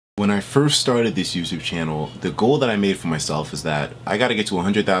When I first started this YouTube channel, the goal that I made for myself is that I gotta get to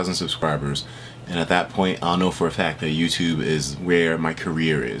 100,000 subscribers, and at that point I'll know for a fact that YouTube is where my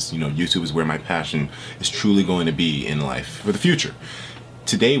career is. You know, YouTube is where my passion is truly going to be in life for the future.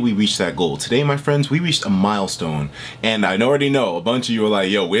 Today we reached that goal. Today, my friends, we reached a milestone, and I already know a bunch of you are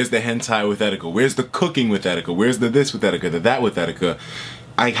like, yo, where's the hentai with Etika? Where's the cooking with Etika? Where's the this with Etika, the that with Etika?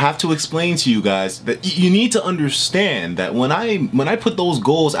 I have to explain to you guys that you need to understand that when I put those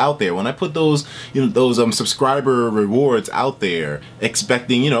goals out there, when I put those, you know, those subscriber rewards out there,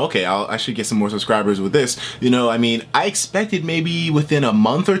 expecting, you know, okay, I should get some more subscribers with this, you know, I mean, I expected maybe within a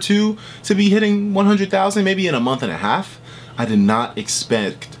month or two to be hitting 100,000, maybe in a month and a half. I did not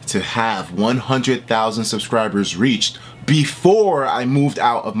expect to have 100,000 subscribers reached before I moved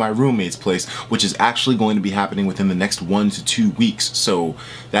out of my roommate's place, which is actually going to be happening within the next 1 to 2 weeks. So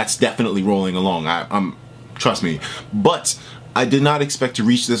that's definitely rolling along. Trust me. But I did not expect to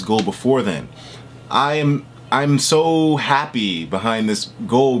reach this goal before then. I'm so happy behind this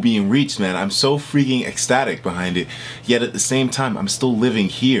goal being reached, man. I'm so freaking ecstatic behind it. Yet at the same time, I'm still living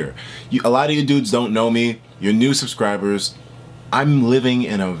here. A lot of you dudes don't know me. You're new subscribers. I'm living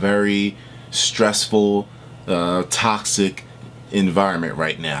in a very stressful, toxic environment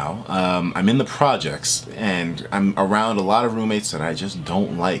right now. I'm in the projects, and I'm around a lot of roommates that I just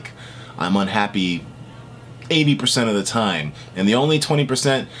don't like. I'm unhappy 80% of the time, and the only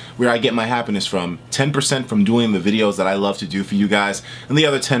 20% where I get my happiness from, 10% from doing the videos that I love to do for you guys, and the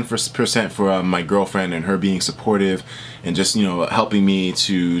other 10% for my girlfriend and her being supportive and just, you know, helping me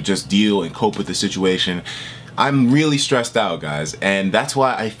to just deal and cope with the situation. I'm really stressed out, guys, and that's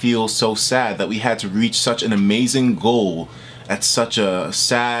why I feel so sad that we had to reach such an amazing goal at such a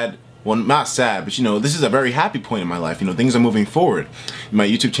sad, well, not sad, but you know, this is a very happy point in my life. You know, things are moving forward. My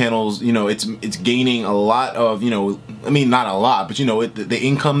YouTube channel's, you know, it's gaining a lot of, you know, I mean, not a lot, but you know, the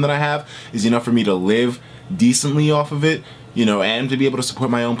income that I have is enough for me to live decently off of it, you know, and to be able to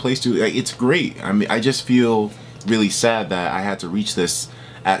support my own place too. Like, it's great. I mean, I just feel really sad that I had to reach this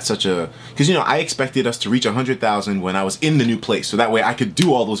at such a, because you know, I expected us to reach 100,000 when I was in the new place, so that way I could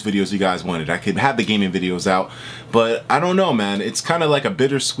do all those videos you guys wanted. I could have the gaming videos out, but I don't know, man. It's kind of like a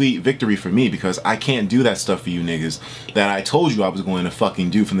bittersweet victory for me because I can't do that stuff for you niggas that I told you I was going to fucking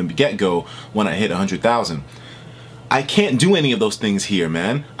do from the get-go when I hit 100,000. I can't do any of those things here,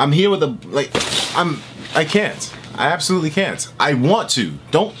 man. I'm here with I can't. I absolutely can't. I want to.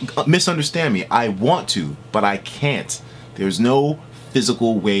 Don't misunderstand me. I want to, but I can't. There's no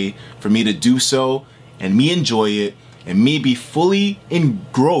physical way for me to do so and me enjoy it and me be fully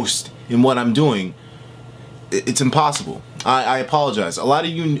engrossed in what I'm doing. It's impossible. I apologize. A lot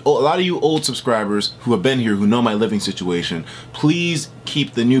of you old subscribers who have been here, who know my living situation, please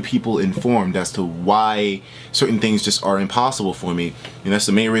keep the new people informed as to why certain things just are impossible for me. And that's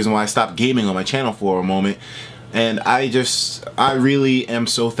the main reason why I stopped gaming on my channel for a moment. And I really am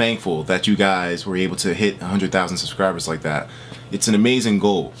so thankful that you guys were able to hit 100,000 subscribers like that. It's an amazing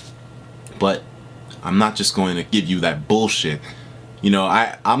goal, but I'm not just going to give you that bullshit. You know,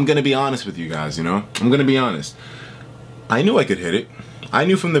 I'm going to be honest with you guys, you know? I'm going to be honest. I knew I could hit it. I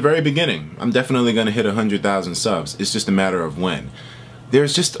knew from the very beginning I'm definitely going to hit 100,000 subs. It's just a matter of when.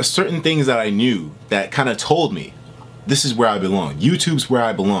 There's just certain things that I knew that kind of told me this is where I belong. YouTube's where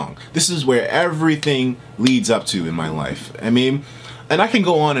I belong. This is where everything leads up to in my life. I mean, and I can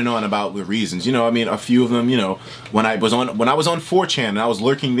go on and on about the reasons. You know, I mean, a few of them, you know, when I was on 4chan and I was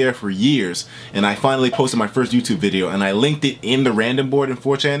lurking there for years, and I finally posted my first YouTube video and I linked it in the random board in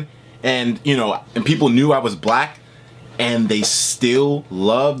 4chan, and you know, and people knew I was black, and they still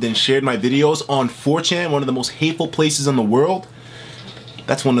loved and shared my videos on 4chan, one of the most hateful places in the world.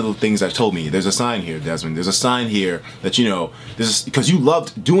 That's one of the things that told me there's a sign here, Desmond. There's a sign here that, you know, this is because you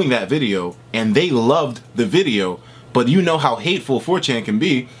loved doing that video and they loved the video, but you know how hateful 4chan can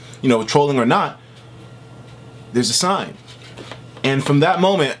be, you know, trolling or not. There's a sign. And from that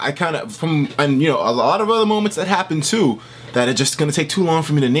moment, and you know, a lot of other moments that happened too, that it's just gonna take too long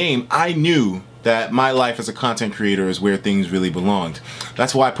for me to name, I knew that my life as a content creator is where things really belonged.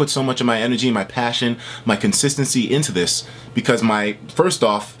 That's why I put so much of my energy, my passion, my consistency into this, because first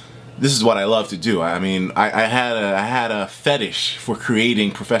off, this is what I love to do. I mean, I had a fetish for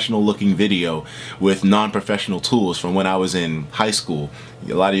creating professional looking video with non-professional tools from when I was in high school.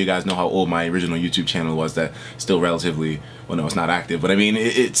 A lot of you guys know how old my original YouTube channel was, that still relatively, well no, it's not active, but I mean,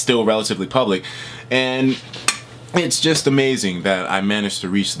 it's still relatively public. And it's just amazing that I managed to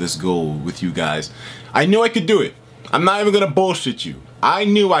reach this goal with you guys. I knew I could do it. I'm not even gonna bullshit you. I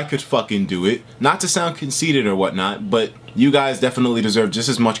knew I could fucking do it. Not to sound conceited or whatnot, but you guys definitely deserve just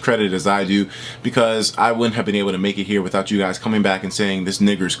as much credit as I do, because I wouldn't have been able to make it here without you guys coming back and saying, this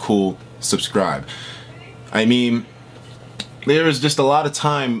nigger's cool, subscribe. I mean, there was just a lot of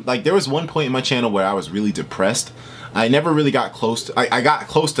time, like there was one point in my channel where I was really depressed. I never really got close to, I got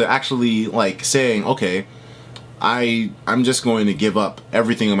close to actually like saying, okay, I'm just going to give up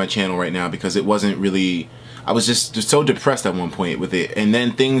everything on my channel right now, because it wasn't really, I was just so depressed at one point with it, and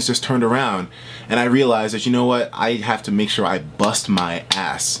then things just turned around, and I realized that, you know what, I have to make sure I bust my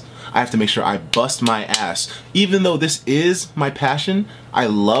ass. I have to make sure I bust my ass. Even though this is my passion, I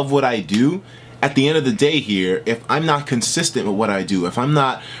love what I do. At the end of the day here, if I'm not consistent with what I do, if I'm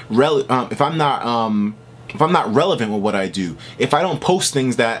not relevant with what I do, if I don't post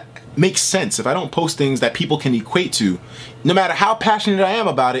things that make sense, if I don't post things that people can equate to, no matter how passionate I am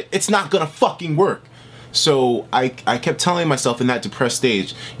about it, it's not gonna fucking work. So I kept telling myself in that depressed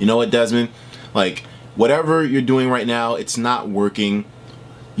stage, you know what, Desmond, like whatever you're doing right now, it's not working.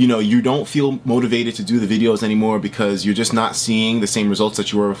 You know, you don't feel motivated to do the videos anymore because you're just not seeing the same results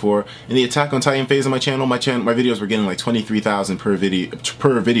that you were before. In the Attack on Titan phase of my channel, my videos were getting like 23,000 per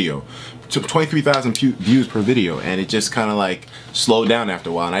video, 23,000 views per video, and it just kind of like slowed down after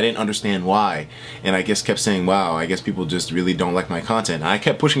a while, and I didn't understand why. And I just kept saying, wow, I guess people just really don't like my content. And I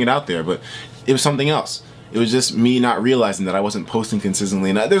kept pushing it out there, but it was something else. It was just me not realizing that I wasn't posting consistently.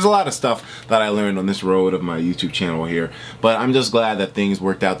 And there's a lot of stuff that I learned on this road of my YouTube channel here. But I'm just glad that things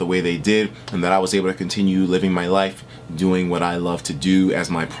worked out the way they did, and that I was able to continue living my life doing what I love to do as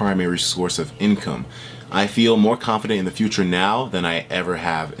my primary source of income. I feel more confident in the future now than I ever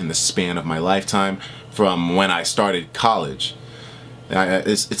have in the span of my lifetime from when I started college.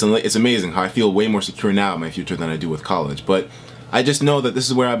 It's amazing how I feel way more secure now in my future than I do with college. But I just know that this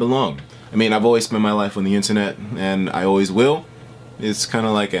is where I belong. I mean, I've always spent my life on the internet, and I always will. It's kind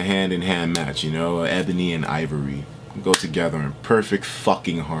of like a hand-in-hand match, you know, ebony and ivory go together in perfect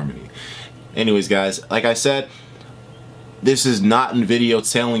fucking harmony. Anyways, guys, like I said, this is not a video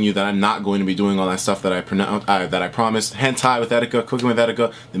telling you that I'm not going to be doing all that stuff that I promised. Hentai with Etika, cooking with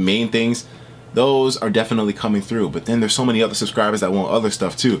Etika, the main things. Those are definitely coming through, but then there's so many other subscribers that want other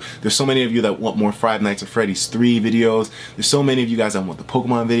stuff too. There's so many of you that want more Five Nights at Freddy's 3 videos. There's so many of you guys that want the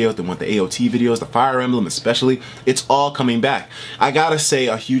Pokemon videos, that want the AOT videos, the Fire Emblem especially. It's all coming back. I gotta say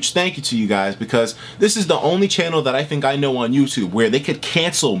a huge thank you to you guys, because this is the only channel that I think I know on YouTube where they could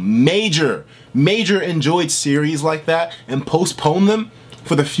cancel major enjoyed series like that and postpone them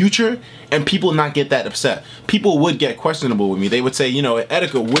for the future, and people not get that upset. People would get questionable with me. They would say, you know,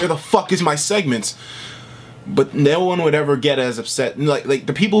 Etika, where the fuck is my segments? But no one would ever get as upset. Like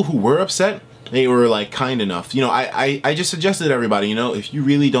the people who were upset, they were like kind enough. You know, I just suggested to everybody, you know, if you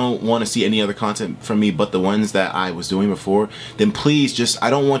really don't want to see any other content from me but the ones that I was doing before, then please just, I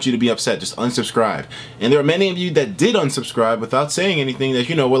don't want you to be upset, just unsubscribe. And there are many of you that did unsubscribe without saying anything, that,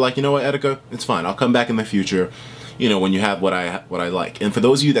 you know, were like, you know what, Etika, it's fine, I'll come back in the future, you know, when you have what I like. And for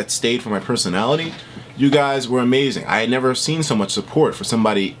those of you that stayed for my personality, you guys were amazing. I had never seen so much support for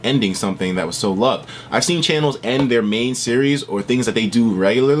somebody ending something that was so loved. I've seen channels end their main series or things that they do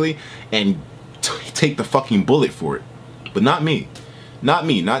regularly and take the fucking bullet for it. But not me. Not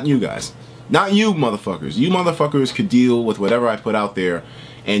me, not you guys. Not you motherfuckers. You motherfuckers could deal with whatever I put out there,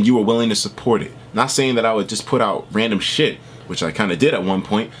 and you were willing to support it. Not saying that I would just put out random shit, which I kind of did at one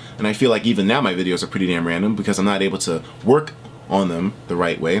point, and I feel like even now my videos are pretty damn random because I'm not able to work on them the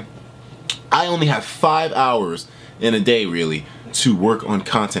right way. I only have 5 hours in a day, really, to work on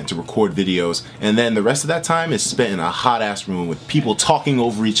content, to record videos, and then the rest of that time is spent in a hot-ass room with people talking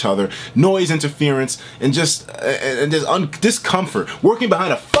over each other, noise interference, and just discomfort, working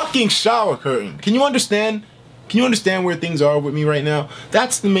behind a fucking shower curtain. Can you understand? Can you understand where things are with me right now?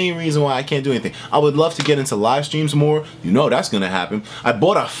 That's the main reason why I can't do anything. I would love to get into live streams more. You know that's gonna happen. I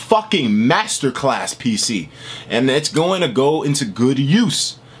bought a fucking masterclass PC, and it's going to go into good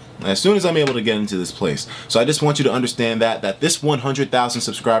use as soon as I'm able to get into this place. So I just want you to understand that this 100,000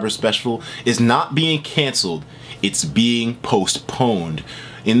 subscriber special is not being canceled. It's being postponed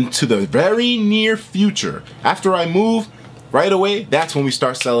into the very near future. After I move, right away, that's when we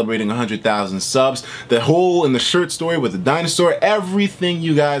start celebrating 100,000 subs. The hole in the shirt story with the dinosaur, everything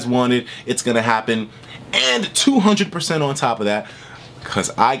you guys wanted, it's gonna happen. And 200% on top of that, because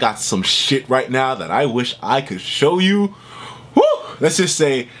I got some shit right now that I wish I could show you. Woo! Let's just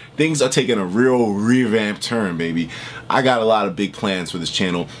say things are taking a real revamped turn, baby. I got a lot of big plans for this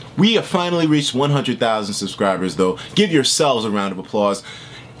channel. We have finally reached 100,000 subscribers though. Give yourselves a round of applause.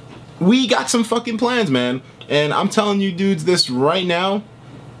 We got some fucking plans, man. And I'm telling you dudes this right now,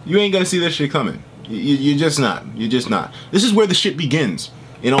 you ain't gonna see this shit coming. You're just not. You're just not. This is where the shit begins,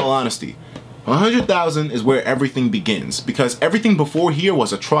 in all honesty. 100,000 is where everything begins, because everything before here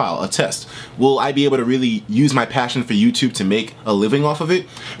was a trial, a test. Will I be able to really use my passion for YouTube to make a living off of it?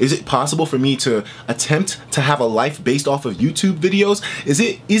 Is it possible for me to attempt to have a life based off of YouTube videos? Is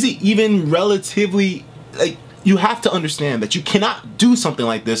it even relatively, like, you have to understand that you cannot do something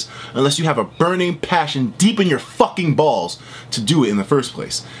like this unless you have a burning passion deep in your fucking balls to do it in the first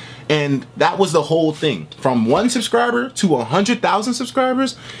place. And that was the whole thing. From 1 subscriber to 100,000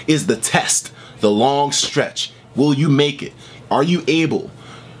 subscribers is the test, the long stretch. Will you make it? Are you able?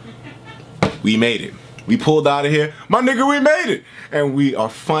 We made it. We pulled out of here. My nigga, we made it. And we are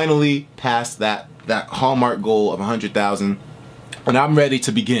finally past that hallmark goal of 100,000. And I'm ready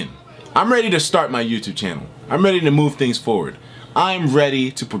to begin. I'm ready to start my YouTube channel. I'm ready to move things forward. I'm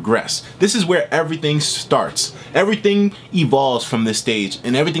ready to progress. This is where everything starts. Everything evolves from this stage,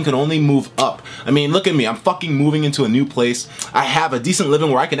 and everything can only move up. I mean, look at me. I'm fucking moving into a new place. I have a decent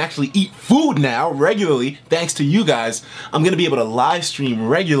living where I can actually eat food now regularly, thanks to you guys. I'm gonna be able to live stream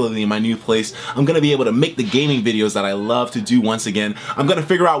regularly in my new place. I'm gonna be able to make the gaming videos that I love to do once again. I'm gonna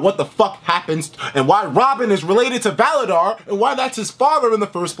figure out what the fuck happens and why Robin is related to Valadar and why that's his father in the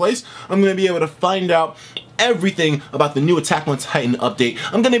first place. I'm gonna be able to find out everything about the new Attack on Titan update.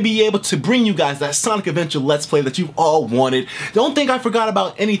 I'm gonna be able to bring you guys that Sonic Adventure Let's Play that you've all wanted. Don't think I forgot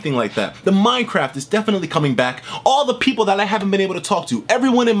about anything like that. The Minecraft is definitely coming back. All the people that I haven't been able to talk to.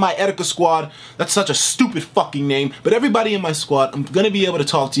 Everyone in my Etika squad. That's such a stupid fucking name. But everybody in my squad, I'm gonna be able to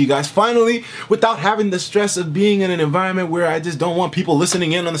talk to you guys finally without having the stress of being in an environment where I just don't want people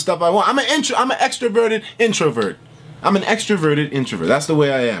listening in on the stuff I want. I'm an extroverted introvert. I'm an extroverted introvert. That's the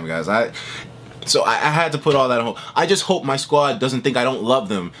way I am, guys. So I had to put all that on hold. I just hope my squad doesn't think I don't love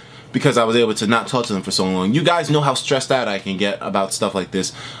them because I was able to not talk to them for so long. You guys know how stressed out I can get about stuff like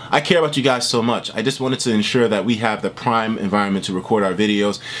this. I care about you guys so much. I just wanted to ensure that we have the prime environment to record our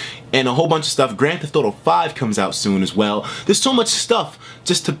videos and a whole bunch of stuff. Grand Theft Auto 5 comes out soon as well. There's so much stuff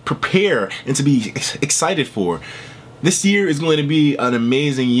just to prepare and to be excited for. This year is going to be an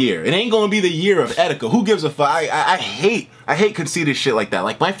amazing year. It ain't going to be the year of Etika. Who gives a fuck? I hate conceited shit like that.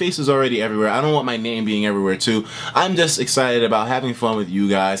 Like, my face is already everywhere. I don't want my name being everywhere too. I'm just excited about having fun with you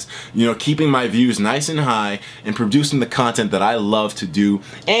guys, you know, keeping my views nice and high and producing the content that I love to do.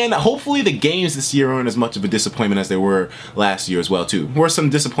 And hopefully the games this year aren't as much of a disappointment as they were last year as well too. There were some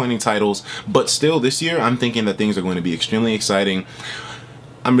disappointing titles, but still this year I'm thinking that things are going to be extremely exciting.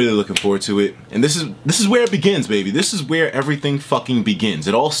 I'm really looking forward to it. And this is where it begins, baby. This is where everything fucking begins.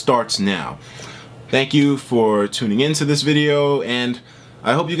 It all starts now. Thank you for tuning into this video, and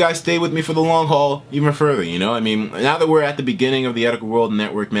I hope you guys stay with me for the long haul even further, you know? I mean, now that we're at the beginning of the Etika World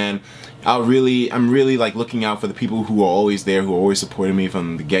Network, man, I'm really like looking out for the people who are always there, who are always supporting me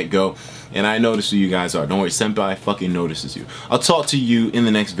from the get-go. And I notice who you guys are. Don't worry, Senpai fucking notices you. I'll talk to you in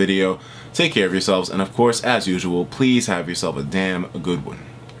the next video. Take care of yourselves, and of course, as usual, please have yourself a damn good one.